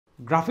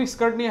Graphics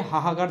card নিয়ে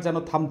হাহাকার যেন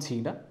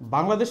থামছেই না।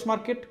 বাংলাদেশ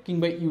মার্কেট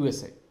কিংবা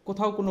ইউএসএ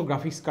কোথাও কোনো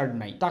গ্রাফিক্স কার্ড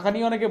নাই। টাকা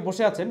নিয়ে অনেকে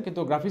বসে আছেন কিন্তু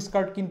গ্রাফিক্স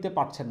কার্ড কিনতে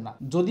পারছেন না।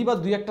 যদি বা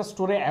দুই একটা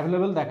স্টোরে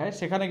অ্যাভেলেবেল দেখায়,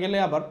 সেখানে গেলে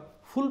আবার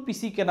ফুল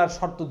পিসি কেনার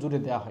শর্ত জুড়ে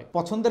দেওয়া হয়।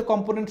 পছন্দের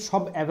কম্পোনেন্ট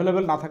সব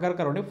অ্যাভেলেবেল না থাকার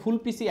কারণে ফুল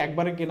পিসি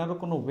একবারে কেনারও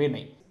কোনো ওয়ে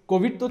নেই।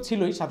 কোভিড তো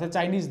ছিলই, সাথে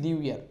চাইনিজ নিউ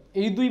ইয়ার,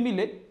 এই দুই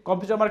মিলে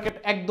কম্পিউটার মার্কেট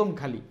একদম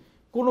খালি।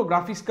 কোনো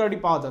গ্রাফিক্স কার্ডই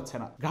পাওয়া যাচ্ছে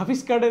না।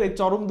 গ্রাফিক্স কার্ডের এই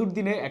চরম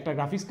দুর্দিনে একটা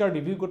গ্রাফিক্স কার্ড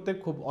রিভিউ করতে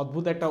খুব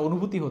অদ্ভুত একটা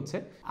অনুভূতি হচ্ছে।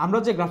 আমরা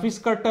যে গ্রাফিক্স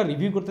কার্ডটা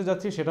রিভিউ করতে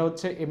যাচ্ছি সেটা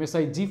হচ্ছে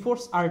MSI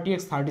Geforce RTX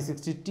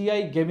 3060 Ti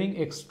gaming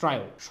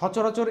এক্সট্রায়ো।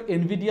 সচরাচর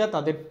এনভিডিয়া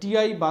তাদের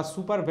টিআই বা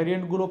সুপার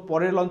ভ্যারিয়েন্টগুলো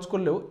পরে লঞ্চ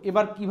করলেও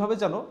এবার কিভাবে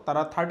যেন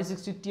তারা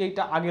 3060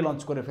 Tiটা আগে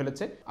লঞ্চ করে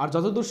ফেলেছে। আর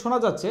যতদূর শোনা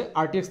যাচ্ছে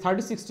RTX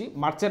 3060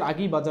 মার্চের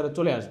আগেই বাজারে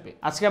চলে আসবে।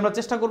 আজকে আমরা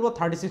চেষ্টা করব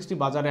 3060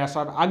 বাজারে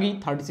আসার আগেই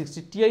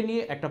 3060 Ti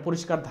নিয়ে একটা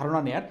পরিষ্কার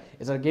ধারণা নেয়ার।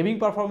 এছাড়া গেমিং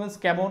পারফরমেন্স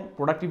কেমন,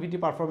 প্রোডাক্টিভিটি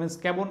পারফরমেন্স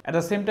কেমন, এট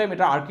দ্য সেম টাইম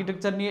এটা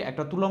আর্কিটেকচার নিয়ে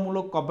একটা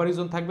তুলনামূলক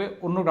কম্প্যারিজন থাকবে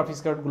অন্য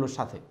গ্রাফিক্স কার্ডগুলোর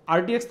সাথে।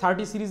 RTX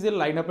 30 সিরিজের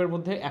লাইন আপের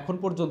মধ্যে এখন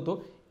পর্যন্ত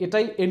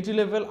এটাই entry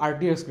level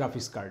RTX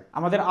graphics card.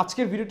 আমাদের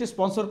আজকের ভিডিওটি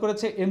স্পন্সর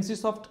করেছে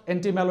MCSoft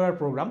AntiMalware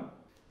প্রোগ্রাম।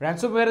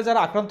 র্যানসমওয়্যারে যারা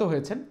আক্রান্ত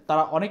হয়েছেন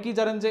তারা অনেকেই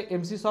জানেন যে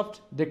MCSoft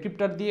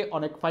ডেক্রিপ্টার দিয়ে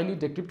অনেক ফাইলই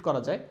ডেক্রিপ্ট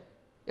করা যায়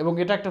এবং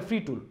এটা একটা ফ্রি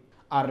টুল।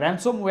 আর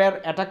র্যানসমওয়্যার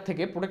অ্যাটাক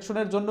থেকে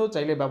প্রোটেকশনের জন্য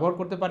চাইলে ব্যবহার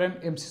করতে পারেন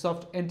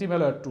MCSoft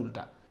AntiMalware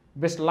টুলটা।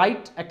 বেশ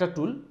লাইট একটা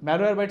টুল,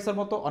 ম্যালওয়্যার বাইটসের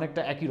মতো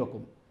অনেকটা একই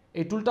রকম।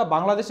 এই টুলটা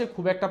বাংলাদেশে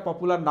খুব একটা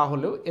পপুলার না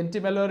হলেও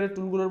অ্যান্টিম্যালওয়্যারের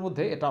টুলগুলোর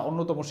মধ্যে এটা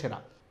অন্যতম সেরা।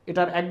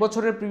 এটার 1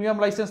 বছরের প্রিমিয়াম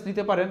লাইসেন্স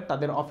নিতে পারেন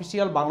তাদের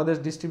অফিসিয়াল বাংলাদেশ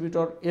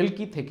ডিস্ট্রিবিউটর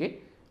এলকি থেকে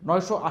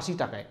 980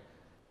 টাকায়।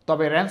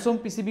 তবে র্যানসম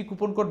পিসিবি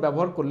কুপন কোড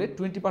ব্যবহার করলে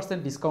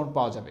 20% ডিসকাউন্ট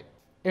পাওয়া যাবে।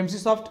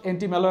 MCSoft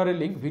অ্যান্টিম্যালওয়্যারের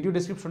লিঙ্ক ভিডিও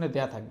ডেসক্রিপশনে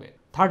দেওয়া থাকবে।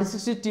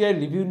 3060 Ti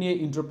রিভিউ নিয়ে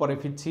ইন্ট্রো পরে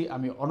ফিরছি।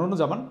 আমি অনন্য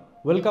জামান।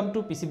 Welcome to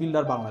PC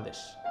builder Bangladesh.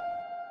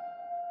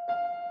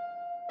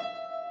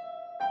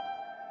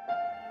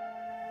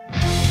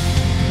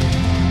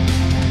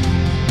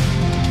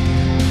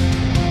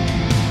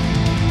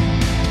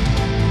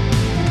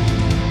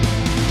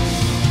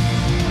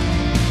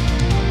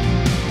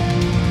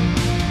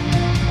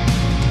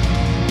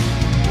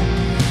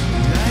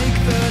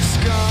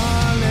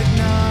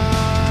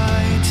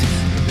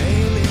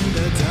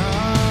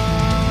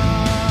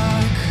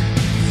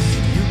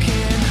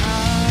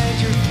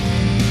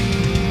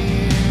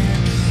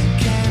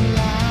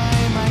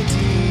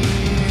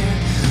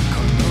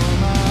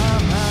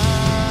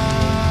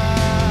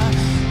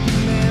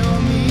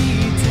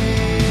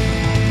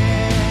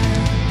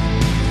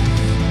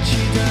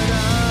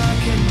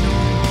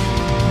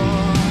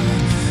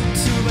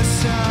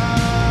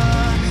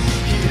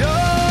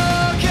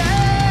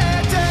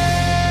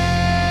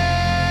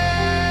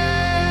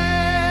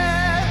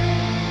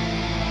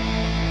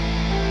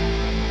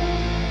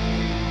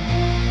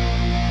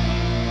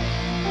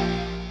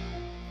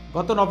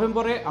 গত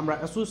নভেম্বরে আমরা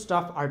Asus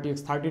TUF RTX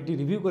 30টি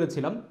রিভিউ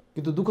করেছিলাম,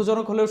 কিন্তু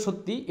দুঃখজনক হলেও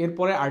সত্যি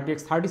এরপরে RTX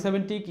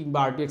 3070 কিংবা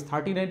RTX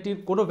 3090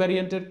 কোনো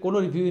ভ্যারিয়েন্টের কোনো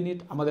রিভিউ ইউনিট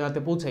আমাদের হাতে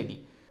পৌঁছায়নি।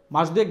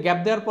 মাস দুয়েক গ্যাপ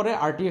দেওয়ার পরে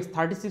RTX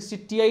 3060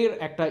 Ti এর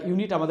একটা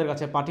ইউনিট আমাদের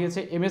কাছে পাঠিয়েছে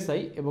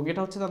MSI এবং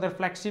এটা হচ্ছে তাদের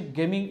ফ্ল্যাগশিপ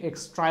গেমিং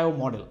এক্সট্রায়ো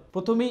মডেল।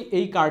 প্রথমেই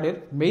এই কার্ডের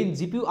মেইন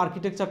জিপিইউ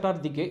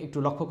আর্কিটেকচারটার দিকে একটু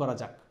লক্ষ্য করা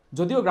যাক।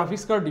 যদিও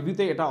গ্রাফিক্স কার্ড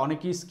রিভিউতে এটা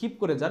অনেকেই স্কিপ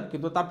করে যান,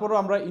 কিন্তু তারপরও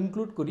আমরা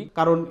ইনক্লুড করি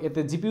কারণ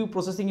এতে জিপিইউ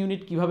প্রসেসিং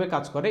ইউনিট কিভাবে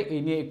কাজ করে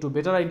এই নিয়ে একটু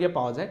বেটার আইডিয়া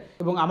পাওয়া যায়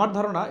এবং আমার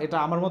ধারণা এটা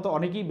আমার মতো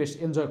অনেকেই বেশ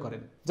এনজয়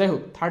করেন। যাই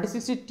হোক,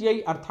 3060 Ti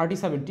আর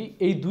 3070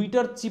 এই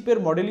দুইটার চিপের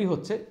মডেলই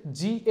হচ্ছে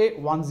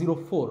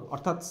GA104,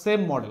 অর্থাৎ সেম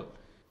মডেল।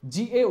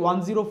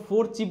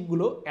 GA104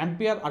 চিপগুলো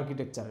অ্যাম্পিয়ার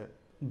আর্কিটেকচারের।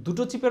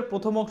 দুটো চিপের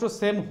প্রথম অংশ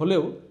সেম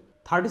হলেও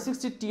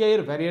 3060 Ti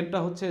এর ভ্যারিয়েন্টটা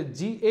হচ্ছে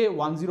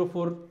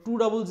GA104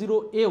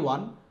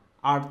 200A1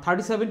 আর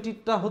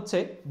 3070টা হচ্ছে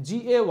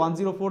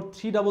GA104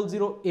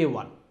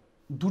 300A1।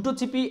 দুটো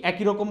চিপই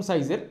একই রকম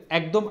সাইজের,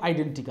 একদম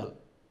আইডেন্টিক্যাল।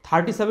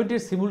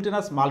 3070-র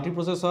সিমুলটেনাস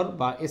মাল্টিপ্রসেসর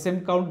বা SM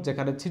কাউন্ট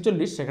যেখানে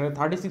 46, সেখানে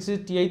 3060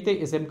 Ti-তে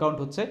SM কাউন্ট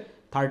হচ্ছে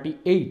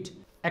 38।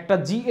 একটা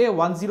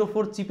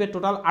GA104 চিপে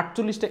টোটাল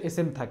 48টা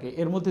SM থাকে,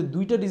 এর মধ্যে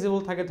দুইটা ডিসেবল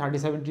থাকে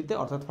 3070-তে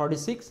অর্থাৎ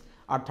 46,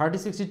 আর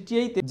 3060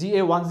 Ti-তে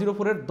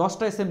GA104-এর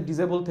 10টা SM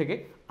ডিসেবল থেকে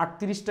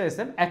 38টা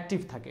SM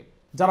অ্যাক্টিভ থাকে।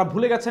 যারা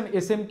ভুলে গেছেন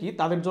এসএম কি,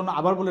 তাদের জন্য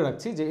আবার বলে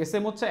রাখছি যে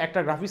এসএম হচ্ছে একটা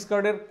গ্রাফিক্স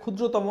কার্ডের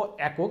ক্ষুদ্রতম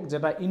একক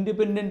যেটা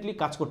ইন্ডিপেন্ডেন্টলি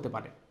কাজ করতে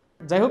পারে।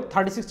 যাই হোক,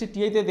 3060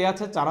 Ti-তে দেওয়া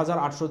আছে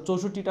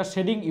 4864টা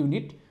শেডিং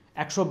ইউনিট,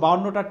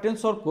 152টা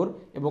টেনসর কোর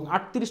এবং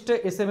 38টা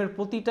এসএম এর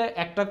প্রতিটা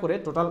একটা করে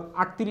total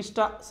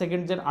 38টা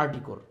second gen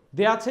RT core.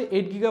 দেওয়া আছে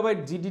 8GB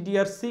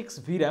GDDR6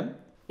 VRAM,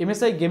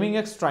 MSI gaming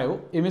এক্সট্রায়ো,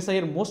 MSI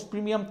এর মোস্ট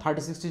প্রিমিয়াম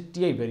 3060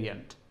 Ti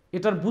ভেরিয়েন্ট।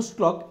 এটার বুস্ট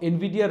ক্লক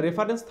এনভিডিয়ার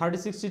রেফারেন্স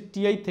 3060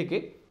 Ti থেকে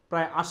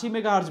প্রায় 80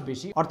 মেগাহার্জ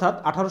বেশি, অর্থাৎ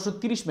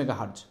 1830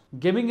 মেগাহার্জ।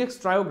 গেমিং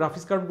এক্সট্রায়ো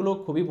গ্রাফিক্স কার্ডগুলো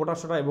খুবই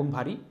মোটাসোটা এবং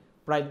ভারী,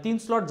 প্রায় 3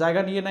 স্লট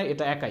জায়গা নিয়ে নেয়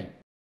এটা একাই।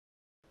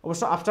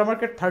 অবশ্য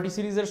আফটারমার্কেট 30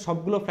 সিরিজের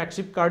সবগুলো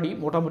ফ্ল্যাগশিপ কার্ডই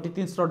মোটামুটি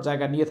 3 স্লট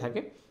জায়গা নিয়ে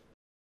থাকে।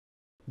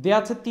 দেওয়া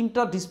আছে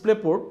 3টা ডিসপ্লে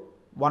পোর্ট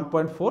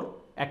 1.4,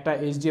 একটা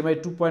HDMI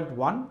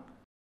 2.1,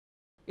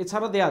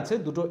 এছাড়া দেওয়া আছে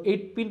দুটো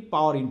 8 পিন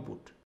পাওয়ার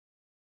ইনপুট।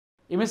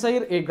 MSI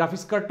এর এই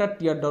গ্রাফিক্স কার্ডটা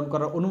টিয়ার ডাউন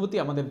করার অনুমতি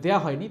আমাদের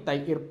দেওয়া হয়নি, তাই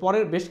এর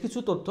পরের বেশ কিছু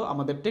তথ্য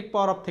আমাদের টেক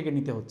পাওয়ার আপ থেকে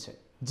নিতে হচ্ছে।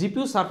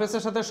 জিপিইউ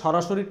সারফেসের সাথে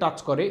সরাসরি টাচ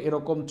করে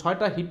এরকম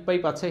 6টা হিট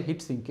পাইপ আছে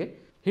হিটসিঙ্কে।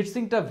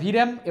 হিটসিঙ্কটা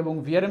ভির্যাম এবং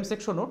ভিআরএম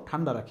সেকশনও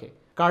ঠান্ডা রাখে।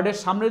 কার্ডের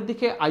সামনের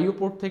দিকে আইও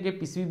পোর্ট থেকে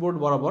পিসিবি বোর্ড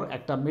বরাবর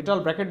একটা মেটাল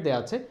ব্র্যাকেট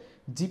দেওয়া আছে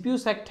জিপিইউ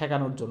স্যাক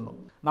ঠেকানোর জন্য।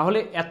 না হলে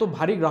এত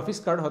ভারী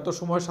গ্রাফিক্স কার্ড হয়তো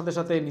সময়ের সাথে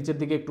সাথে নিচের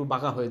দিকে একটু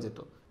বাঁকা হয়ে যেত।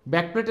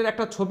 ব্যাকপ্লেটের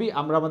একটা ছবি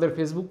আমরা আমাদের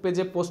ফেসবুক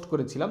পেজে পোস্ট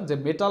করেছিলাম যে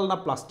মেটাল না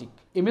প্লাস্টিক।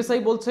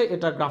 এমএসআই বলছে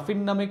এটা গ্রাফিন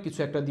নামে কিছু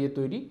একটা দিয়ে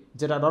তৈরি,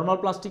 যেটা নর্মাল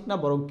প্লাস্টিক না,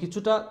 বরং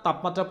কিছুটা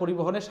তাপমাত্রা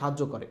পরিবহনে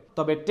সাহায্য করে।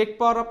 তবে টেক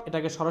পাওয়ার আপ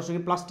এটাকে সরাসরি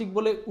প্লাস্টিক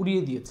বলে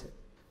উড়িয়ে দিয়েছে।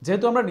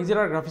 যেহেতু আমরা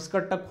নিজেরা গ্রাফিক্স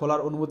কার্ডটা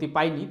খোলার অনুমতি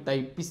পাইনি, তাই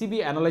পিসিবি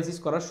অ্যানালাইসিস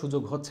করার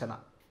সুযোগ হচ্ছে না।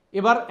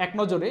 এবার এক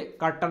নজরে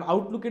কার্ডটার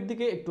আউটলুকের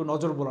দিকে একটু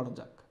নজর বোলানো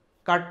যাক।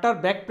 কার্ডটার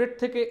ব্যাকপ্লেট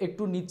থেকে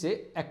একটু নিচে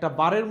একটা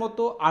বারের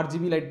মতো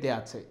আরজিবি লাইট দেওয়া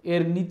আছে।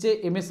 এর নিচে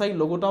এমএসআই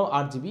লোগোটাও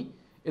আরজিবি।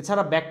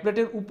 এছাড়া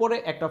ব্যাকপ্লেটের উপরে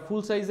একটা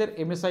ফুল সাইজের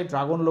এমএসআই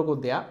ড্রাগন লোগো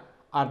দেয়া,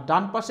 আর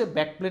ডান পাশে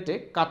ব্যাকপ্লেটে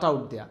কাট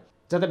আউট দেয়া,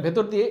 যাতে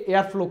ভেতর দিয়ে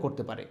এয়ার ফ্লো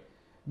করতে পারে।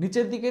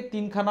 নিচের দিকে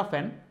 3খানা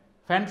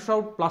ফ্যান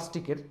শ্রাউড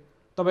প্লাস্টিকের,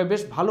 তবে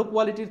বেশ ভালো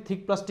কোয়ালিটির থিক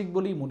প্লাস্টিক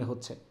বলেই মনে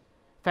হচ্ছে।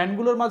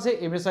 ফ্যানগুলোর মাঝে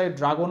এমএসআই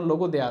ড্রাগন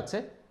লোগো দেওয়া আছে।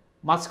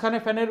 মাঝখানে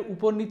ফ্যানের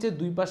উপর নিচে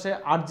দুই পাশে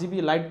 8GB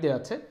লাইট দেওয়া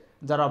আছে।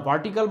 যারা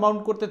ভার্টিক্যাল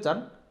মাউন্ট করতে চান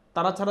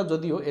তারা ছাড়া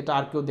যদিও এটা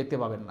আর কেউ দেখতে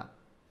পাবেন না।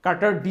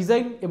 কার্ডটার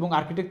ডিজাইন এবং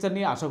আর্কিটেকচার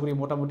নিয়ে আশা করি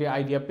মোটামুটি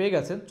আইডিয়া পেয়ে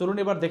গেছেন। চলুন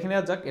এবার দেখে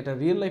নেওয়া যাক এটা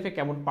রিয়েল লাইফে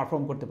কেমন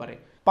পারফর্ম করতে পারে।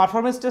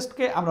 পারফরমেন্স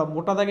টেস্টকে আমরা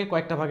মোটা দাগে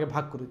কয়েকটা ভাগে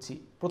ভাগ করেছি।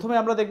 প্রথমে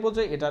আমরা দেখব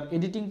যে এটার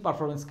এডিটিং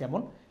পারফরমেন্স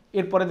কেমন,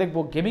 এরপরে দেখব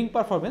গেমিং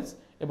পারফরমেন্স,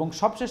 এবং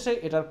সবশেষে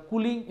এটার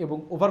কুলিং এবং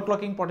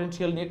ওভারক্লকিং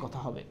পটেনশিয়াল নিয়ে কথা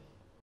হবে।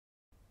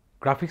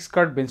 গ্রাফিক্স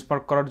কার্ড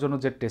বেঞ্চমার্ক করার জন্য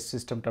যে টেস্ট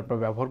সিস্টেমটা আমরা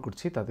ব্যবহার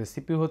করছি তাতে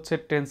সিপিইউ হচ্ছে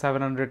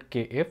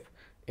 10700KF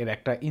এর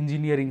একটা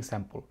ইঞ্জিনিয়ারিং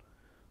স্যাম্পল।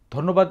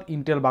 ধন্যবাদ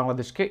ইন্টেল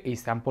বাংলাদেশকে এই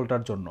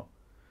স্যাম্পলটার জন্য।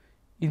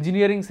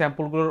 ইঞ্জিনিয়ারিং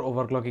স্যাম্পলগুলোর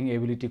ওভারক্লকিং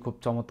এবিলিটি খুব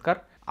চমৎকার।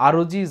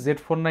 ROG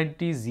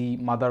Z490Z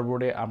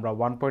মাদারবোর্ডে আমরা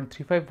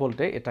 1.35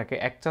 ভোল্টে এটাকে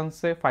এক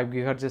চান্সে 5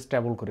 GHz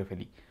স্টেবল করে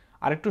ফেলি।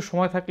 আর একটু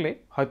সময় থাকলে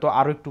হয়তো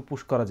আরও একটু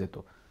পুশ করা যেত।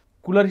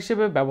 কুলার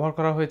হিসেবে ব্যবহার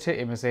করা হয়েছে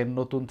MSI এর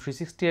নতুন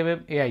 360mm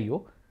AIO।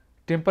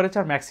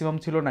 টেম্পারেচার ম্যাক্সিমাম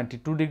ছিল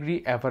 92 ডিগ্রি,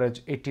 অ্যাভারেজ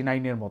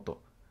 89 এর মতো।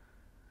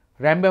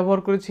 র্যাম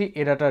ব্যবহার করেছি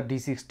এডাটা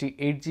D60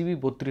 8GB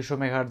 3200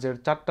 MHz এর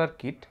 4টার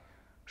কিট।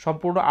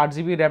 সম্পূর্ণ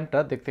 8GB র্যামটা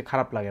দেখতে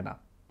খারাপ লাগে না।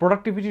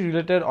 প্রোডাক্টিভিটি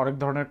রিলেটেড অনেক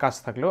ধরনের কাজ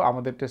থাকলেও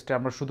আমাদের টেস্টে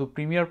আমরা শুধু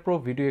Premiere Pro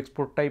video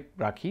export type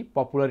রাখি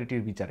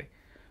পপুলারিটির বিচারে।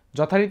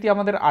 যথারীতি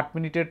আমাদের 8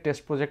 মিনিটের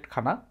টেস্ট প্রজেক্ট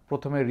খানা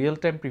প্রথমে রিয়েল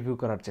টাইম প্রিভিউ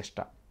করার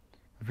চেষ্টা।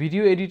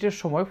 ভিডিও এডিটের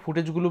সময়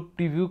ফুটেজগুলো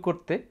প্রিভিউ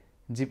করতে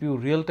জিপিইউ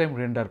রিয়েল টাইম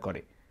রেন্ডার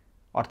করে,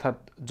 অর্থাৎ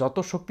যত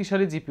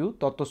শক্তিশালী জিপিইউ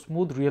তত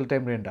smooth real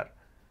time render.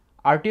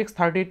 RTX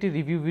 3080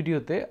 review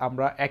ভিডিওতে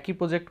আমরা একই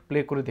প্রজেক্ট প্লে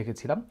করে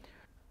দেখেছিলাম।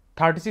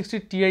 3060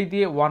 Ti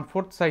দিয়ে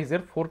 1/4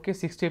 সাইজের 4K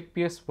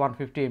 60fps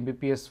 150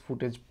 mbps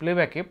ফুটেজ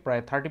প্লেব্যাকে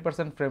প্রায়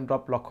 30% ফ্রেম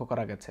ড্রপ লক্ষ্য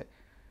করা গেছে।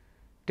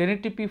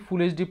 1080p ফুল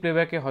এইচডি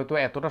প্লেব্যাকে হয়তো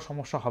এতটা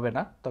সমস্যা হবে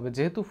না, তবে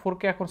যেহেতু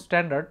 4K এখন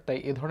স্ট্যান্ডার্ড তাই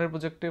এ ধরনের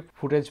প্রজেক্টে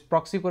ফুটেজ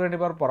প্রক্সি করে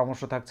নেবার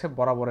পরামর্শ থাকছে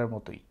বরাবরের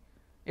মতোই।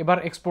 এবার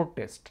এক্সপোর্ট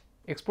টেস্ট।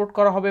 এক্সপোর্ট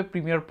করা হবে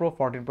প্রিমিয়ার প্রো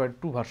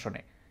 14.2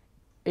 ভার্সনে।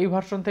 এই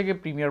ভার্সন থেকে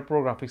প্রিমিয়ার প্রো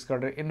গ্রাফিক্স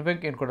কার্ডের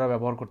এনভ্যাঙ্ক এনকোডার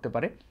ব্যবহার করতে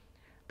পারে,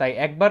 তাই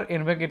একবার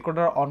এনভ্যাঙ্ক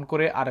এনকোডার অন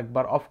করে আর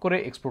একবার অফ করে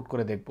এক্সপোর্ট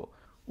করে দেখব।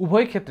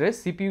 উভয় ক্ষেত্রে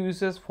সিপিইউ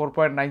ইউসেজ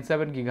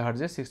 4.97 GHz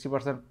এ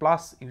 60%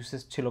 প্লাস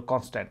ইউসেজ ছিল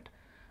কনস্ট্যান্ট,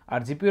 আর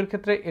জিপিইউর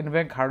ক্ষেত্রে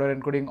এনভ্যাঙ্ক হার্ডওয়্যার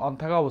এনকোডিং অন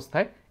থাকা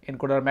অবস্থায়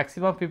এনকোডার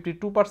ম্যাক্সিমাম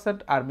 52%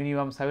 আর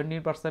মিনিমাম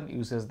 17%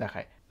 ইউসেজ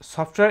দেখায়।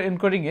 সফটওয়্যার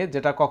এনকোডিংয়ে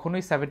যেটা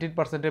কখনোই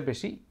 17%-এর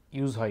বেশি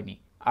ইউজ হয়নি।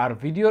 আর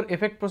ভিডিওর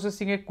এফেক্ট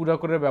প্রসেসিংয়ে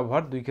কুডাকোরের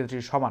ব্যবহার দুই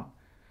ক্ষেত্রেই সমান।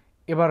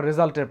 এবার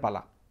রেজাল্টের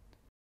পালা।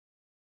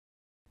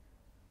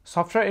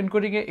 সফটওয়্যার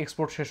এনকোডিংয়ে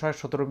এক্সপোর্ট শেষ হয়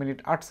 17 মিনিট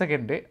 8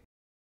 সেকেন্ডে,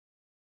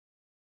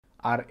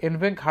 আর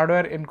এনভ্যাঙ্ক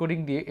হার্ডওয়্যার এনকোডিং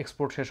দিয়ে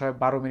এক্সপোর্ট শেষ হয়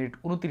 12 মিনিট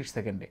 29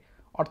 সেকেন্ডে,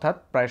 অর্থাৎ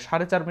প্রায়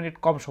 4.5 মিনিট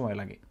কম সময়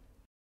লাগে।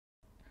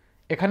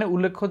 এখানে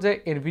উল্লেখ্য যে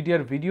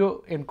এনভিডিয়ার ভিডিও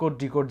এনকোড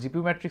ডিকোড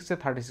জিপিইউ ম্যাট্রিক্সে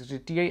 3060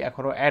 Ti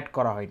এখনও অ্যাড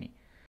করা হয়নি।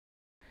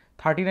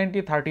 3090,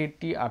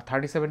 3080 আর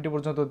 3070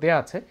 পর্যন্ত দেয়া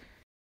আছে।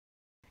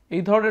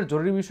 এই ধরনের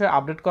জরুরি বিষয়ে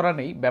আপডেট করা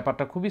নেই,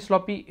 ব্যাপারটা খুবই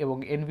স্লপি এবং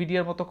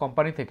এনভিডিয়ার মতো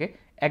কোম্পানি থেকে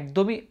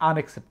একদমই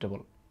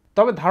আনএক্সেপ্টেবল।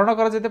 তবে ধারণা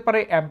করা যেতে পারে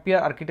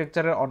অ্যাম্পিয়ার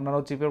আর্কিটেকচারের অন্যান্য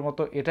চিপের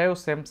মতো এটাও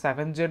সেম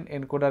 7 জেন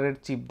এনকোডারের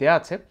চিপ দেয়া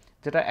আছে,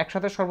 যেটা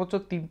একসাথে সর্বোচ্চ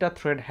 3টা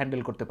থ্রেড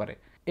হ্যান্ডেল করতে পারে।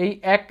 এই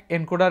এক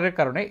এনকোডারের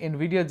কারণে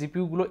এনভিডিয়া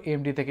জিপিইউগুলো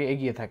AMD থেকে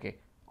এগিয়ে থাকে।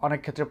 অনেক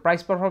ক্ষেত্রে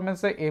প্রাইস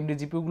পারফরমেন্সে AMD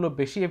জিপিইউগুলো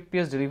বেশি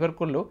FPS ডেলিভার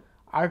করলেও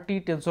RT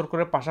টেনসর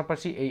করে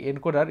পাশাপাশি এই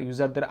এনকোডার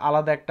ইউজারদের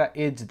আলাদা একটা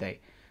এজ দেয়।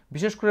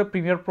 বিশেষ করে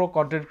প্রিমিয়ার প্রো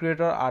কন্টেন্ট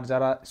ক্রিয়েটর আর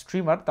যারা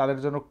স্ট্রিমার তাদের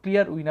জন্য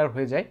ক্লিয়ার উইনার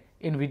হয়ে যায়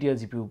এনভিডিয়া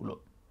জিপিইউগুলো।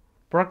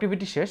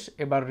 প্রোডাক্টিভিটি শেষ,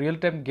 এবার রিয়েল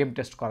টাইম গেম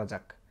টেস্ট করা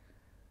যাক।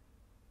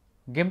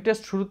 গেম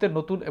টেস্ট শুরুতে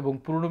নতুন এবং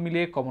পুরনো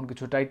মিলিয়ে কমন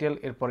কিছু টাইটেল,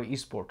 এরপরে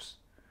ইস্পোর্টস।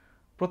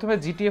 প্রথমে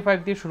GTA 5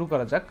 দিয়ে শুরু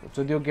করা যাক।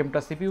 যদিও গেমটা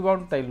সিপিইউ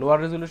বাউন্ড তাই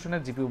লোয়ার রেজলিউশনে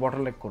জিপিইউ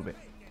বটলনেক করবে।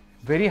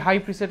 ভেরি হাই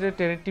প্রিসেটে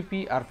 1080p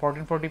আর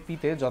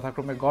 1440pতে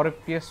যথাক্রমে গড়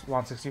FPS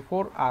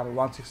 164 আর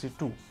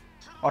 162,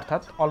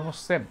 অর্থাৎ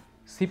অলমোস্ট সেম।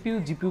 সিপিইউ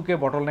জিপিইউকে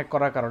বটলনেক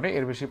করার কারণে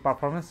এর বেশি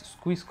পারফরমেন্স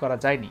স্কুইজ করা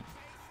যায়নি।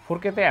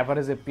 4Kতে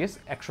অ্যাভারেজ FPS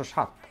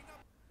 107।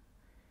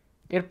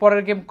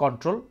 এরপরের গেম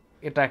কন্ট্রোল,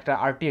 এটা একটা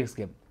আরটিএক্স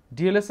গেম।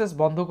 ডিএলএসএস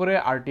বন্ধ করে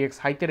আরটিএক্স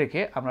হাইতে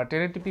রেখে আমরা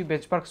 1080p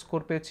বেঞ্চমার্ক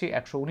স্কোর পেয়েছি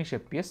 119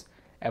 FPS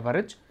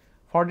average,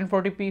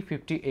 1440p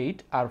 58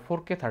 R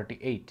 4K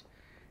 38।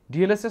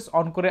 DLSS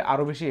on করে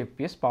আরও বেশি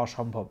FPS পাওয়া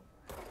সম্ভব।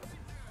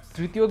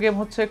 তৃতীয় গেম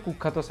হচ্ছে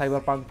কুখ্যাত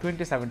সাইবারপাঙ্ক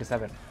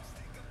 2077।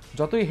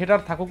 যতই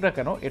হেডার থাকুক না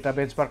কেন, এটা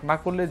বেঞ্চমার্ক না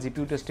করলে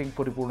জিপিইউ টেস্টিং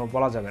পরিপূর্ণ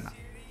বলা যাবে না।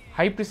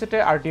 হাই প্রিসেটে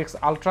আরটিএক্স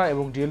আলট্রা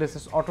এবং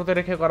ডিএলএসএস অটোতে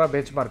রেখে করা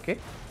বেঞ্চমার্কে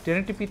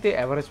 1080pতে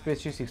অ্যাভারেজ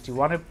পেয়েছি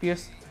 61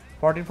 FPS,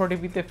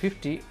 1440pতে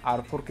 50 আর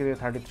 4Kতে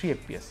 33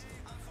 FPS।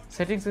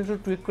 সেটিংস একটু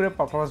টুইক করে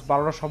পারফরমেন্স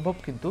বাড়ানো সম্ভব,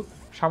 কিন্তু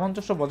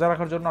সামঞ্জস্য বজায়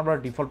রাখার জন্য আমরা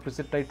ডিফল্ট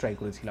প্রিসেটটাই ট্রাই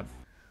করেছিলাম।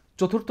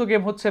 চতুর্থ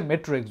গেম হচ্ছে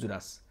মেট্রো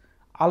এক্সুডাস।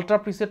 আলট্রা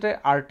প্রিসেটে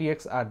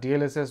আরটিএক্স আর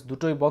ডিএলএসএস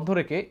দুটোই বন্ধ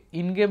রেখে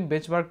ইনগেম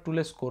বেঞ্চমার্ক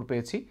টুলে স্কোর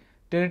পেয়েছি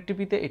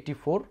 1080pতে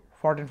 84,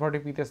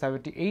 1440pতে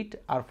 78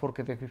 আর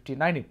 4Kতে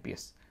 59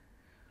 FPS।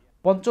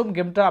 পঞ্চম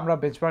গেমটা আমরা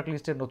বেঞ্চমার্ক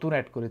লিস্টে নতুন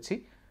অ্যাড করেছি,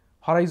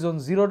 হরাইজন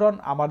জিরো ডন,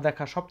 আমার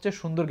দেখা সবচেয়ে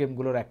সুন্দর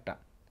গেমগুলোর একটা।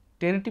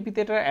 1080pতে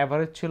এটার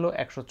অ্যাভারেজ ছিল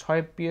 106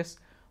 FPS,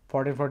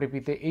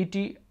 1440pতে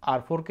 80 আর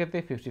 4Kতে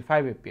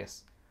 55 FPS।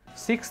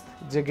 সিক্সথ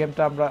যে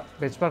গেমটা আমরা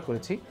বেঞ্চমার্ক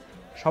করেছি,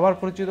 সবার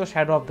পরিচিত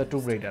শ্যাডো অফ দ্য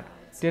টুম রেইডার।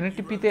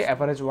 1080pতে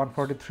অ্যাভারেজ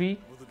 143,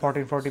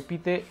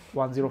 1440pতে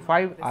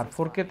 105 আর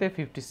 4Kতে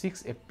 56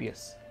 FPS।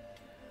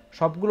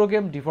 সবগুলো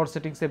গেম ডিফল্ট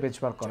সেটিংসে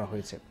বেঞ্চমার্ক করা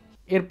হয়েছে।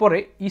 এরপরে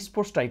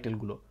ইস্পোর্টস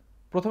টাইটেলগুলো।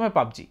 প্রথমে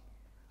পাবজি।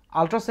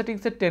 আলট্রা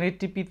সেটিংসে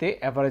 1080pতে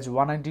অ্যাভারেজ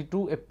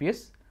 192 FPS,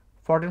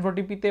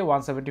 1440pতে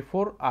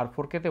 174 আর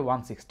 4Kতে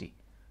 160।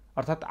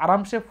 অর্থাৎ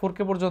আরামসে 4K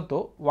পর্যন্ত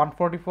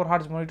 144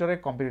 হার্জ মনিটরে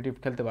কম্পিটিটিভ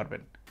খেলতে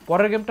পারবেন।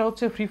 পরের গেমটা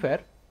হচ্ছে ফ্রি ফায়ার,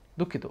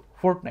 দুঃখিত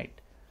ফোর্টনাইট।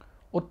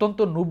 অত্যন্ত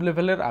নুব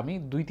লেভেলের আমি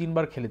 2-3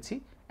 বার খেলেছি,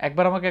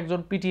 একবার আমাকে একজন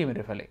পিটিএ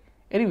মেরে ফেলে।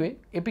 এনিওয়ে,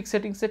 এপিক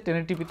সেটিংসে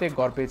 1080pতে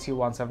গড় পেয়েছি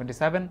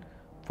 177,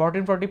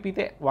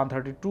 1440pতে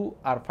 132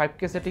 আর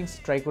 5K সেটিংস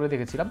ট্রাই করে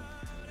দেখেছিলাম,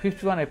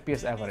 51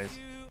 FPS অ্যাভারেজ।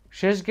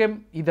 শেষ গেম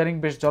ইদানিং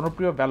বেশ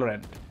জনপ্রিয়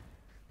ভ্যালোরেন্ট।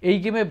 এই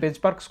গেমে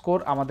বেঞ্চমার্ক স্কোর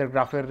আমাদের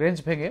গ্রাফের রেঞ্জ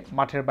ভেঙে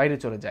মাঠের বাইরে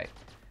চলে যায়।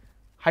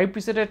 হাই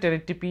প্রিসেটে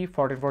 1080p,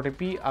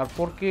 1440p আর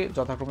 4K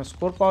যথাক্রমে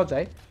স্কোর পাওয়া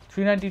যায়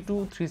 392,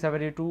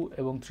 372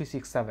 এবং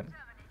 367।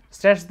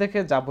 স্ট্যাটস দেখে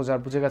যা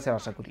বোঝার বুঝে গেছে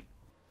আশা করি।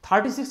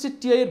 3060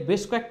 Ti এর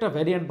বেশ কয়েকটা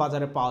ভ্যারিয়েন্ট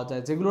বাজারে পাওয়া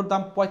যায়, যেগুলোর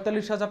দাম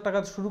 45,000 টাকা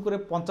শুরু করে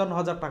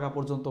 55,000 টাকা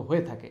পর্যন্ত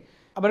হয়ে থাকে।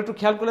 আবার একটু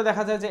খেয়াল করে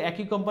দেখা যায় যে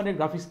একই কোম্পানির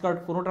গ্রাফিক্স কার্ড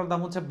কোনোটার দাম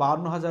হচ্ছে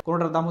 52,000,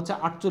 কোনোটার দাম হচ্ছে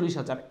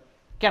 48,000।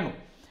 কেন?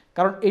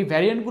 কারণ এই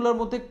ভ্যারিয়েন্টগুলোর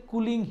মধ্যে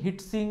কুলিং,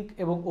 হিটসিঙ্ক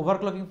এবং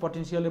ওভারক্লকিং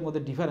পটেনশিয়ালের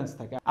মধ্যে ডিফারেন্স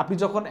থাকে। আপনি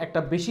যখন একটা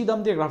বেশি দাম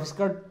দিয়ে গ্রাফিক্স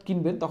কার্ড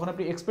কিনবেন, তখন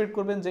আপনি এক্সপেক্ট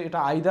করবেন যে এটা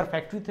আইদার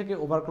ফ্যাক্টরি থেকে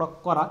ওভারক্লক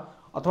করা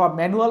অথবা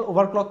ম্যানুয়াল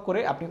ওভারক্লক করে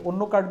আপনি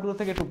অন্য কার্ডগুলো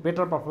থেকে একটু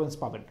বেটার পারফরমেন্স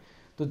পাবেন।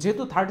 তো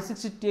যেহেতু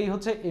 3060 Ti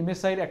হচ্ছে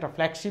MSI এর একটা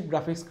ফ্ল্যাগশিপ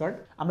গ্রাফিক্স কার্ড,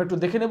 আমরা একটু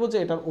দেখে নেব যে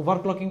এটার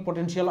ওভারক্লকিং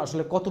পটেনশিয়াল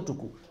আসলে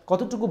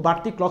কতটুকু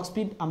বাড়তি ক্লক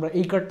স্পিড আমরা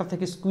এই কার্ডটা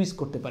থেকে স্কুইজ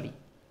করতে পারি।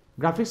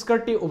 গ্রাফিক্স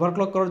কার্ডটি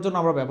ওভারক্লক করার জন্য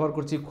আমরা ব্যবহার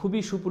করছি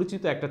খুবই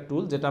সুপরিচিত একটা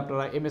টুল, যেটা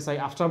আপনারা MSI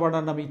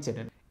আফটারবার্নার নামেই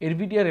চেনেন।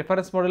 এনভিডিয়া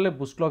রেফারেন্স মডেলে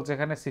বুস্ট ক্লক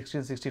যেখানে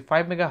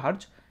 1665 মেগাহার্জ,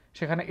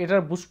 সেখানে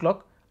এটার বুস্ট ক্লক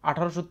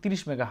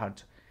 1830 মেগাহার্জ।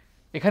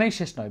 এখানেই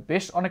শেষ নয়,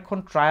 বেশ অনেকক্ষণ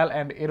ট্রায়াল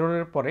অ্যান্ড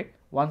এররের পরে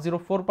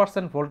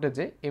 104%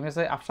 ভোল্টেজে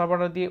MSI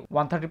আফটারবার্নার দিয়ে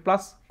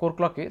 130+ কোর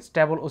ক্লকে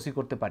স্ট্যাবল ওসি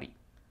করতে পারি।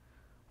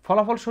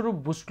 ফলাফলস্বরূপ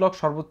বুস্ট ক্লক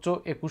সর্বোচ্চ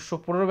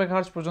 2115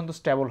 মেগাহার্জ পর্যন্ত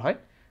স্ট্যাবল হয়,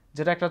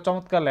 যেটা একটা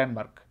চমৎকার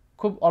ল্যান্ডমার্ক।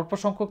 খুব অল্প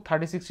সংখ্যক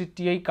 3060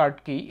 Ti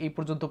কার্ডকেই এই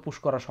পর্যন্ত পুশ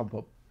করা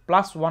সম্ভব।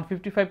 প্লাস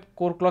 155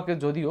 কোর ক্লকে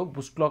যদিও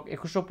বুস্ট ক্লক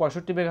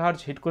 2165 মেগাহার্জ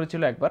হিট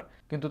করেছিল একবার,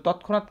 কিন্তু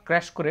তৎক্ষণাৎ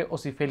ক্র্যাশ করে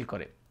ওসি ফেল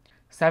করে।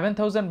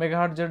 7000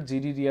 মেগাহার্জের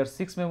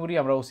GDDR6 মেমোরি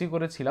আমরা ওসি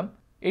করেছিলাম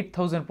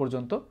 8000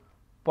 পর্যন্ত,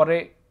 পরে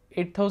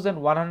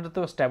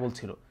 8100তেও স্ট্যাবল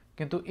ছিল,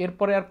 কিন্তু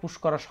এরপরে আর পুশ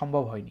করা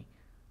সম্ভব হয়নি।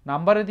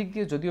 নাম্বারের দিক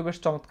দিয়ে যদিও বেশ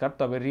চমৎকার,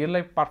 তবে রিয়েল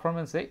লাইফ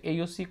পারফরমেন্সে এই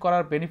ওসি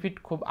করার বেনিফিট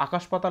খুব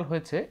আকাশপাতাল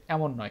হয়েছে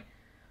এমন নয়।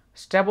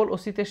 স্ট্যাবল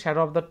ওসিতে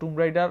শ্যাডো অফ দ্য টুম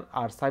রাইডার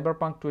আর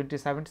সাইবারপাঙ্ক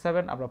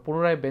 2077 আমরা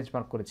পুনরায়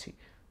বেঞ্চমার্ক করেছি।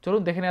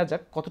 চলুন দেখে নেওয়া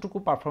যাক কতটুকু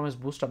পারফরমেন্স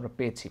বুস্ট আমরা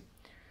পেয়েছি।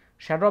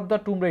 শ্যাডো অফ দ্য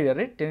টুম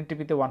রাইডারে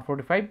 1080pতে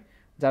 145,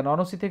 যা নন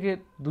ওসি থেকে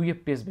 2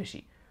 FPS বেশি,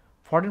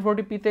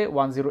 1440pতে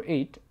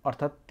 108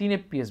 অর্থাৎ 3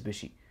 FPS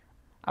বেশি,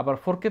 আবার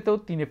 4Kতেও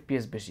 3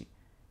 FPS বেশি,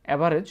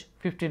 অ্যাভারেজ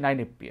 59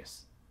 FPS।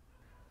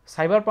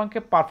 সাইবারপাঙ্কে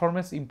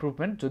পারফরমেন্স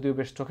ইমপ্রুভমেন্ট যদিও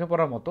বেশ চোখে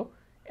পড়ার মতো,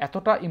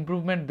 এতটা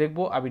ইমপ্রুভমেন্ট দেখব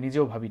আমি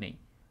নিজেও ভাবিনি।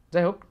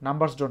 যাই হোক,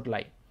 numbers don't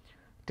lie.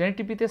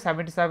 1080pতে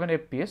 77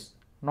 FPS,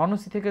 non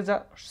OC থেকে যা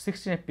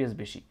 16 FPS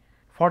বেশি,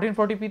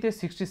 1440pতে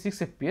 66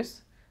 FPS,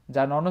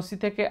 যা নন ওসি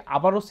থেকে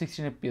আবারও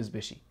 16 FPS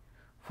বেশি,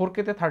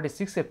 4Kতে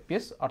 36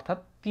 FPS অর্থাৎ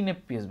 3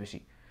 FPS বেশি।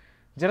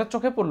 যেটা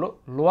চোখে পড়লো,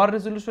 লোয়ার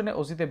রেজলিউশনে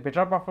ওসিতে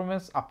বেটার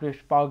পারফরমেন্স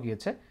আপলিফট পাওয়া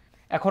গিয়েছে।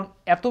 এখন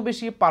এত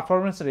বেশি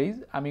পারফরমেন্স রেঞ্জ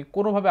আমি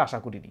কোনোভাবে আশা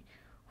করিনি।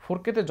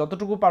 4Kতে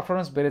যতটুকু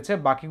পারফরমেন্স বেড়েছে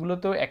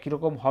বাকিগুলোতেও একই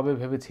রকম হবে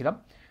ভেবেছিলাম।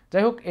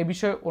 যাই হোক, এ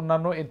বিষয়ে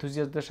অন্যান্য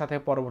এনথুজিয়াস্টদের সাথে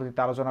পরবর্তীতে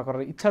আলোচনা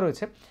করার ইচ্ছা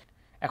রয়েছে।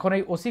 এখন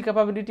এই ওসি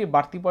ক্যাপাবিলিটি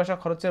বাড়তি পয়সা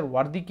খরচের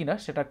ওয়ার্দি কিনা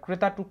সেটা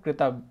ক্রেতা টু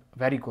ক্রেতা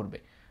ভ্যারি করবে।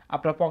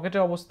 আপনার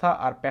পকেটের অবস্থা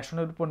আর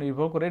প্যাশনের উপর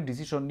নির্ভর করে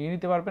ডিসিশন নিয়ে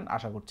নিতে পারবেন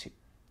আশা করছি।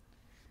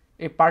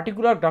 এই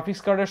পার্টিকুলার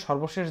গ্রাফিক্স কার্ডের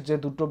সর্বশেষ যে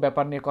দুটো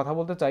ব্যাপার নিয়ে কথা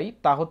বলতে চাই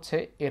তা হচ্ছে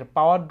এর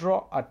পাওয়ার ড্র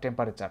আর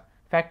টেম্পারেচার।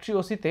 ফ্যাক্টরি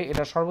ওসিতে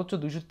এটা সর্বোচ্চ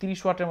 230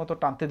 ওয়াটের মতো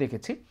টানতে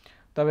দেখেছি,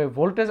 তবে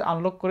ভোল্টেজ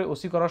আনলক করে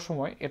ওসি করার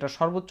সময় এটা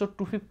সর্বোচ্চ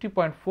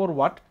 250.4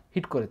 ওয়াট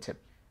হিট করেছে।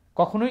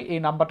 কখনোই এই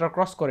নাম্বারটা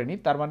ক্রস করেনি,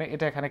 তার মানে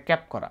এটা এখানে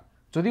ক্যাপ করা,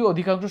 যদিও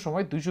অধিকাংশ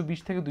সময়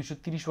 220 থেকে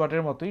 230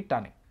 ওয়াটের মতোই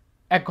টানে।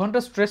 1 ঘন্টা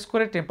স্ট্রেস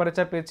করে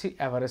টেম্পারেচার পেয়েছি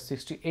অ্যাভারেজ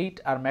 68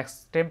 আর max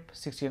temp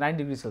 69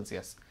 degree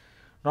Celsius.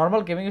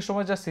 Normal গেমিংয়ের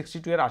সময় যা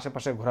 62 এর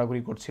আশেপাশে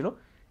ঘোরাঘুরি করছিল,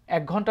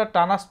 1 ঘন্টা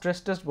টানা স্ট্রেস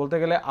টেস্ট বলতে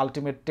গেলে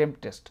আলটিমেট টেম্প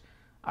টেস্ট,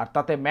 আর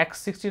তাতে ম্যাক্স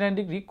 69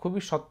 ডিগ্রি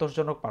খুবই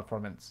সন্তোষজনক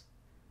পারফরমেন্স।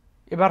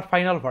 এবার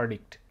ফাইনাল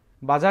ভার্ডিক্ট।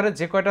 বাজারে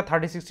যে কয়টা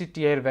 3060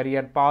 Ti এর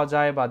ভ্যারিয়েন্ট পাওয়া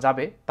যায় বা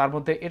যাবে, তার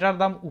মধ্যে এটার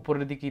দাম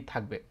উপরের দিকেই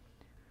থাকবে।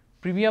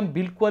 প্রিমিয়াম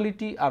বিল্ড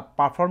কোয়ালিটি আর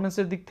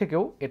পারফরমেন্সের দিক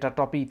থেকেও এটা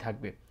টপেই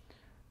থাকবে।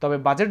 তবে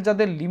বাজেট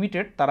যাদের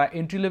লিমিটেড তারা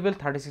এন্ট্রি লেভেল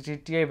 3060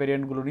 Ti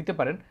ভ্যারিয়েন্টগুলো নিতে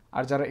পারেন,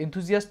 আর যারা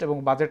এনথুজিয়াস্ট এবং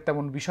বাজেট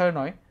তেমন বিষয়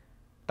নয়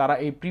তারা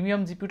এই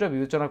প্রিমিয়াম জিপিউটা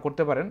বিবেচনা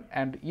করতে পারেন।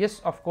 অ্যান্ড ইয়েস,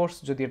 অফকোর্স,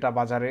 যদি এটা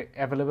বাজারে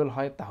অ্যাভেলেবেল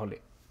হয় তাহলে।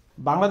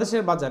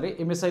 বাংলাদেশের বাজারে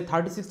MSI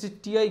 3060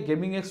 Ti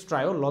gaming x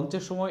trio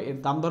লঞ্চের সময় এর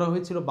দাম ধরা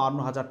হয়েছিল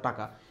 52,000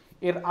 টাকা।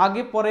 এর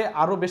আগে পরে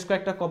আরও বেশ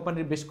কয়েকটা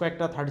কোম্পানির বেশ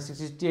কয়েকটা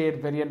 3060 Ti এর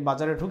ভ্যারিয়েন্ট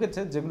বাজারে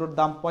ঢুকেছে, যেগুলোর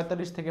দাম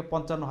 45 থেকে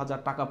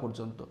 55,000 টাকা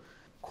পর্যন্ত।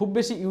 খুব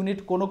বেশি ইউনিট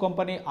কোনো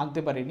কোম্পানি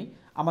আনতে পারেনি।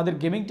 আমাদের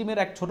গেমিং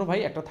টিমের এক ছোট ভাই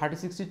একটা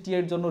 3060 Ti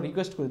এর জন্য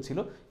রিকোয়েস্ট করেছিল,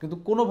 কিন্তু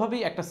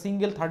কোনোভাবেই একটা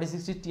সিঙ্গেল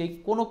 3060 Ti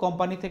কোনো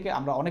কোম্পানি থেকে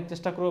আমরা অনেক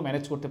চেষ্টা করেও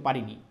ম্যানেজ করতে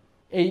পারিনি।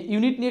 এই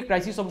ইউনিট নিয়ে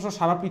ক্রাইসিস অবশ্য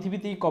সারা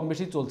পৃথিবীতেই কম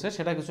বেশি চলছে,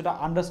 সেটা কিছুটা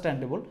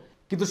আন্ডারস্ট্যান্ডেবল।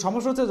 কিন্তু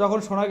সমস্যা হচ্ছে যখন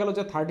শোনা গেল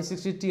যে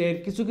 3060 Ti এর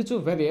কিছু কিছু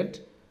ভ্যারিয়েন্ট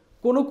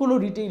কোনো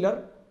রিটেইলার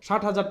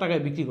 60,000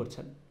 টাকায় বিক্রি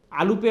করছেন।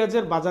 আলু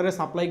পেঁয়াজের বাজারে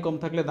সাপ্লাই কম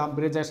থাকলে দাম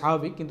বেড়ে যায়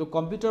স্বাভাবিক, কিন্তু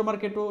কম্পিউটার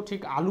মার্কেটও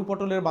ঠিক আলু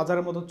পটলের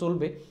বাজারের মতো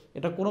চলবে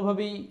এটা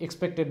কোনোভাবেই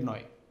এক্সপেক্টেড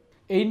নয়।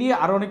 এই নিয়ে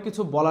আরও অনেক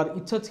কিছু বলার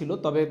ইচ্ছা ছিল,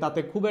 তবে তাতে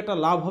খুব একটা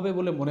লাভ হবে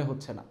বলে মনে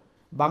হচ্ছে না।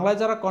 বাংলায়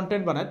যারা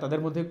কন্টেন্ট বানায়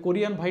তাদের মধ্যে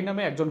কোরিয়ান ভাই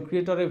নামে একজন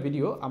ক্রিয়েটরের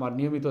ভিডিও আমার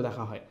নিয়মিত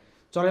দেখা হয়।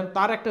 চলেন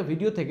তার একটা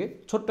ভিডিও থেকে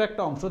ছোট্ট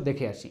একটা অংশ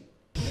দেখে আসি।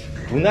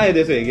 문화에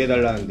대해서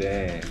얘기해달라는데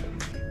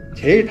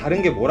제일 다른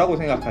게 뭐라고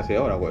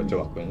생각하세요? 라고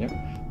여쭤봤거든요.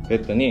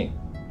 그랬더니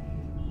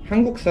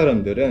한국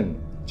사람들은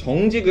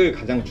정직을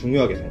가장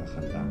중요하게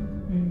생각한다.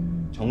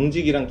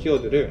 정직이란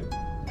키워드를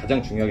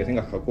가장 중요하게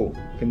생각하고,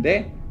 근데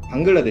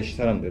방글라데시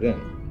사람들은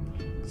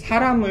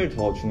사람을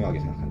더 중요하게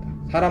생각한다.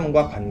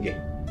 사람과 관계.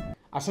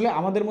 আসলে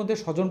আমাদের মধ্যে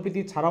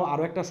স্বজনপ্রীতি ছাড়াও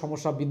আরও একটা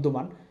সমস্যা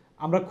বিদ্যমান,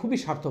 আমরা খুবই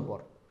স্বার্থপর।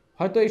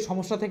 হয়তো এই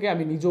সমস্যা থেকে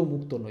আমি নিজেও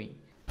মুক্ত নই।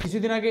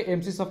 কিছুদিন আগে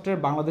MC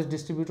software Bangladesh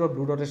distributor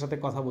blue ডটের সাথে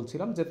কথা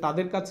বলছিলাম যে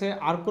তাদের কাছে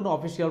আর কোনো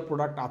অফিসিয়াল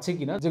প্রোডাক্ট আছে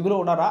কিনা যেগুলো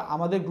ওনারা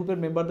আমাদের গ্রুপের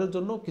মেম্বারদের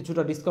জন্য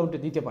কিছুটা ডিসকাউন্টে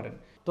দিতে পারেন।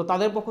 তো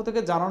তাদের পক্ষ থেকে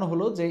জানানো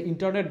হলো যে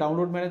ইন্টারনেট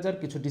ডাউনলোড ম্যানেজার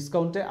কিছু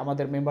ডিসকাউন্টে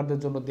আমাদের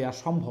মেম্বারদের জন্য দেওয়া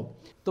সম্ভব।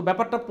 তো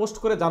ব্যাপারটা পোস্ট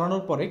করে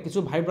জানানোর পরে কিছু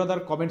ভাই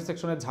ব্রাদার কমেন্ট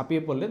সেকশনে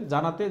ঝাঁপিয়ে পড়লেন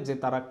জানাতে যে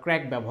তারা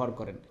ক্র্যাক ব্যবহার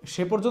করেন।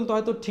 সে পর্যন্ত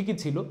হয়তো ঠিকই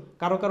ছিল,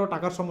 কারো কারো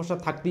টাকার সমস্যা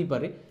থাকতেই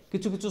পারে,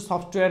 কিছু কিছু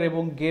সফটওয়্যার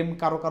এবং গেম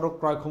কারো কারো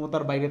ক্রয়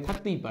ক্ষমতার বাইরে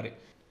থাকতেই পারে,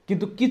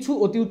 কিন্তু কিছু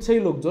অতি উৎসাহী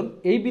লোকজন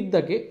এই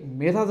বিদ্যাকে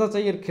মেধা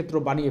যাচাইয়ের ক্ষেত্র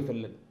বানিয়ে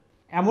ফেললেন।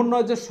 এমন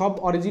নয় যে সব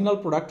অরিজিনাল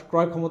প্রোডাক্ট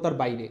ক্রয় ক্ষমতার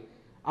বাইরে,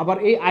 আবার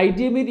এই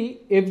আইডিএমেরই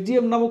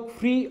এফজিএম নামক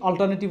ফ্রি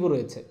অল্টারনেটিভও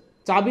রয়েছে।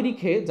 চাবিরি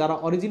খেয়ে যারা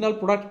অরিজিনাল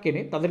প্রোডাক্ট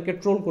কেনে তাদেরকে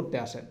ট্রোল করতে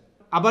আসেন।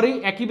 আবার এই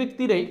একই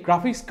ব্যক্তিরাই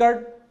গ্রাফিক্স কার্ড,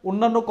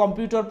 অন্যান্য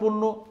কম্পিউটার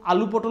পণ্য,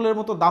 আলু পটলের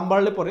মতো দাম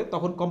বাড়লে পরে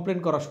তখন কমপ্লেন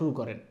করা শুরু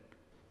করেন।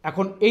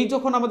 এখন এই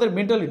যখন আমাদের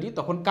মেন্টালিটি,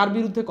 তখন কার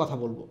বিরুদ্ধে কথা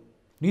বলবো?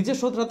 নিজে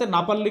শোধরাতে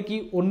না পারলে কি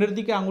অন্যের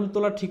দিকে আঙুল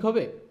তোলা ঠিক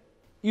হবে?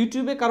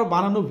 ইউটিউবে কারো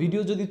বানানো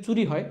ভিডিও যদি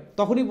চুরি হয়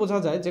তখনই বোঝা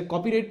যায় যে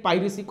কপিরাইট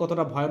পাইরেসি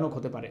কতটা ভয়ানক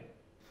হতে পারে।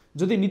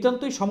 যদি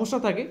নিতান্তই সমস্যা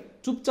থাকে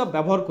চুপচাপ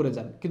ব্যবহার করে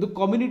যান, কিন্তু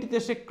কমিউনিটিতে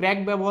এসে ক্র্যাক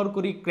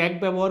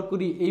ব্যবহার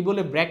করি এই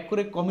বলে ব্র্যাক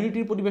করে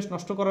কমিউনিটির পরিবেশ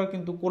নষ্ট করার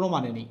কিন্তু কোনো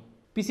মানে নেই।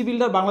 পিসি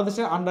বিল্ডার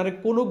বাংলাদেশের আন্ডারে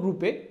কোনো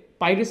গ্রুপে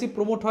পাইরেসি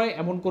প্রমোট হয়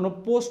এমন কোনো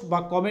পোস্ট বা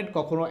কমেন্ট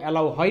কখনো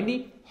অ্যালাউ হয়নি,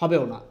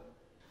 হবেও না।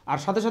 আর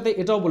সাথে সাথে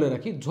এটাও বলে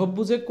রাখি, ঝোপ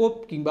বুঝে কোপ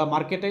কিংবা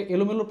মার্কেটে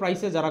এলোমেলো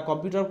প্রাইসে যারা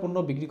কম্পিউটার পণ্য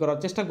বিক্রি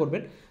করার চেষ্টা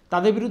করবেন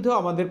তাদের বিরুদ্ধেও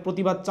আমাদের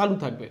প্রতিবাদ চালু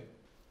থাকবে,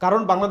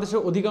 কারণ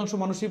বাংলাদেশের অধিকাংশ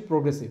মানুষই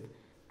প্রোগ্রেসিভ।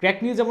 ক্র্যাক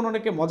নিয়ে যেমন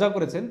অনেকে মজা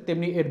করেছেন,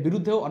 তেমনি এর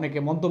বিরুদ্ধেও অনেকে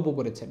মন্তব্য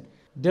করেছেন।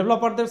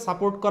 ডেভেলপারদের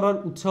সাপোর্ট করার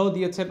উৎসাহ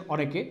দিয়েছেন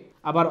অনেকে,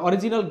 আবার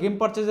অরিজিনাল গেম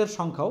পারচেজের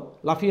সংখ্যাও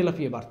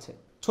লাফিয়ে বাড়ছে।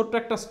 ছোট্ট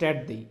একটা স্ট্যাট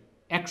দিই,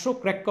 100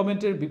 ক্র্যাক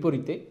কমেন্টের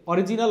বিপরীতে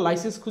অরিজিনাল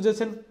লাইসেন্স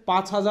খুঁজেছেন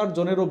 5,000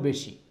 জনেরও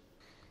বেশি।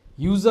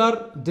 ইউজার,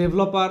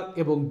 ডেভেলপার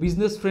এবং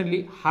বিজনেস ফ্রেন্ডলি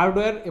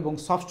হার্ডওয়্যার এবং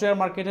সফটওয়্যার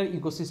মার্কেটের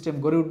ইকোসিস্টেম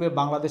গড়ে উঠবে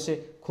বাংলাদেশে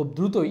খুব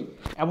দ্রুতই,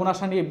 এমন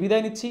আশা নিয়ে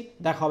বিদায় নিচ্ছি।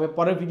 দেখা হবে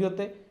পরের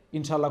ভিডিওতে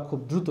ইনশাআল্লাহ খুব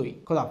দ্রুতই।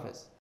 খোদা হাফেজ।